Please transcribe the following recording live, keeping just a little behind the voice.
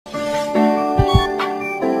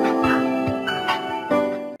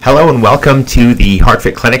Hello and welcome to the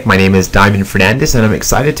HeartFit Clinic. My name is Diamond Fernandez and I'm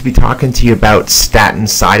excited to be talking to you about statin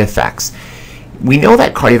side effects. We know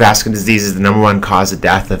that cardiovascular disease is the #1 cause of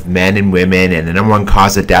death of men and women and the #1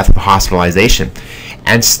 cause of death of hospitalization.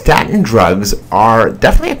 And statin drugs are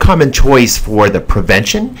definitely a common choice for the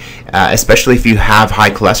prevention, especially if you have high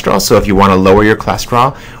cholesterol, so if you want to lower your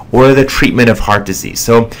cholesterol, or the treatment of heart disease.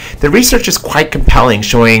 So the research is quite compelling,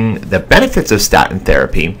 showing the benefits of statin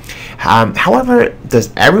therapy. However, does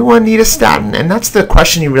everyone need a statin? And that's the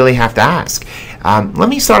question you really have to ask. Let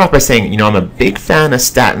me start off by saying, I'm a big fan of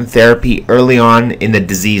statin therapy early on in the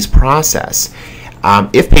disease process,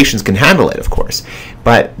 if patients can handle it, of course.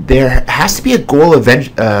 But there has to be a goal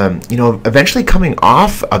eventually coming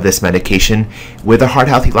off of this medication with a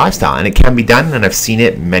heart-healthy lifestyle, and it can be done, and I've seen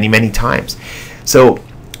it many, many times. So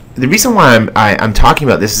the reason why I'm talking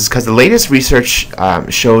about this is because the latest research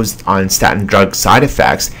shows on statin drug side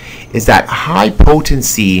effects is that high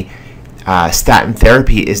potency statin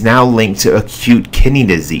therapy is now linked to acute kidney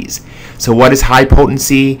disease. So what is high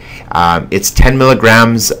potency? It's 10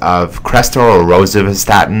 milligrams of Crestor or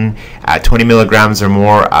rosuvastatin, 20 milligrams or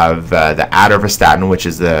more of the atorvastatin, which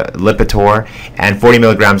is the Lipitor, and 40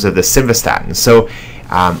 milligrams of the simvastatin. So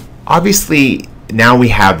obviously now we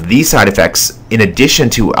have these side effects in addition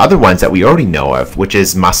to other ones that we already know of, which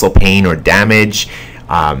is muscle pain or damage,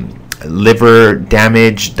 liver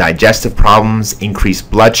damage, digestive problems,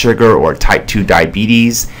 increased blood sugar or type 2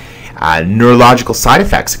 diabetes, neurological side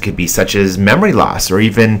effects. It could be such as memory loss or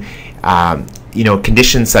even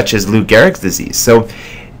conditions such as Lou Gehrig's disease. So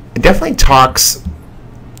it definitely talks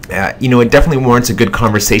it definitely warrants a good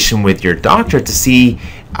conversation with your doctor to see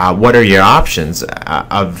what are your options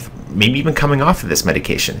of maybe even coming off of this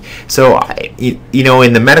medication. So,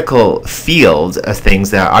 in the medical field of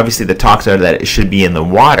things, that obviously the talks are that it should be in the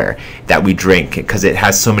water that we drink because it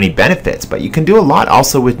has so many benefits, but you can do a lot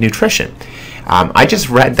also with nutrition. I just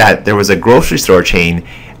read that there was a grocery store chain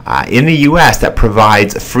in the US that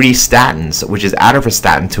provides free statins, which is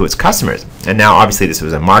atorvastatin, to its customers. And now obviously this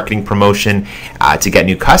was a marketing promotion to get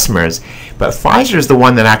new customers, but Pfizer is the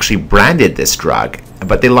one that actually branded this drug,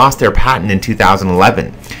 but they lost their patent in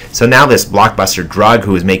 2011. So now this blockbuster drug,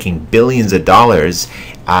 who is making billions of dollars,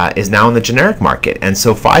 is now in the generic market. And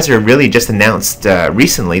so Pfizer really just announced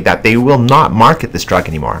recently that they will not market this drug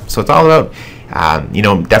anymore. So it's all about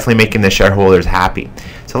definitely making the shareholders happy.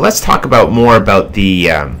 So let's talk more about the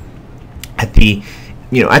at the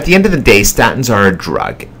end of the day, statins are a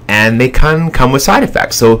drug and they can come with side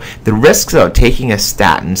effects. So the risks of taking a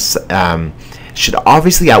statin should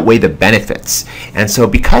obviously outweigh the benefits. And so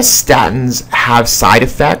because statins have side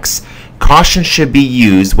effects, caution should be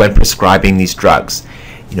used when prescribing these drugs.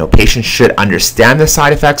 Patients should understand the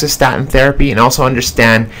side effects of statin therapy and also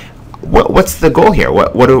understand what's the goal here.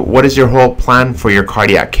 What is your whole plan for your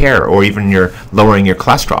cardiac care or even your lowering your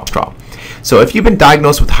cholesterol? So if you've been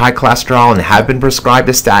diagnosed with high cholesterol and have been prescribed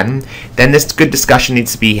a statin, then this good discussion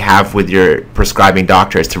needs to be had with your prescribing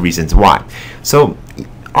doctor as to reasons why. So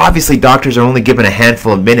obviously doctors are only given a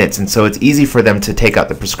handful of minutes, and so it's easy for them to take out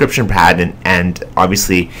the prescription pad and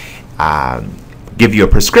obviously give you a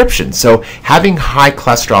prescription. So having high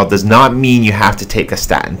cholesterol does not mean you have to take a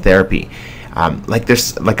statin therapy.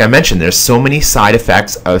 Like I mentioned, there's so many side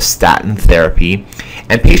effects of statin therapy,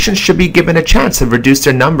 and patients should be given a chance to reduce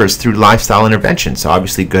their numbers through lifestyle intervention. So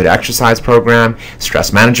obviously good exercise program,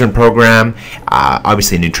 stress management program,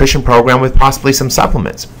 obviously a nutrition program with possibly some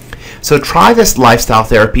supplements. So try this lifestyle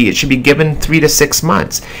therapy. It should be given 3 to 6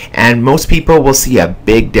 months, and most people will see a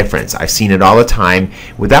big difference. I've seen it all the time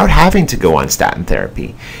without having to go on statin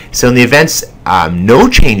therapy. So in the events no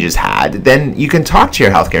change is had, then you can talk to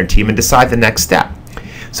your healthcare team and decide the next step.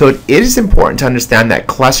 So it is important to understand that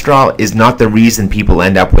cholesterol is not the reason people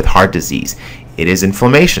end up with heart disease. It is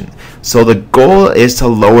inflammation. So the goal is to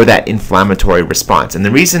lower that inflammatory response. And the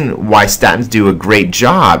reason why statins do a great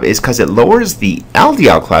job is because it lowers the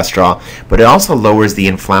LDL cholesterol, but it also lowers the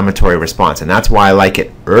inflammatory response. And that's why I like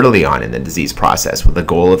it early on in the disease process with the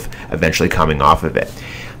goal of eventually coming off of it.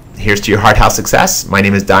 Here's to your heart health success. My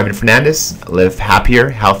name is Diamond Fernandez. Live happier,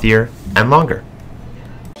 healthier, and longer.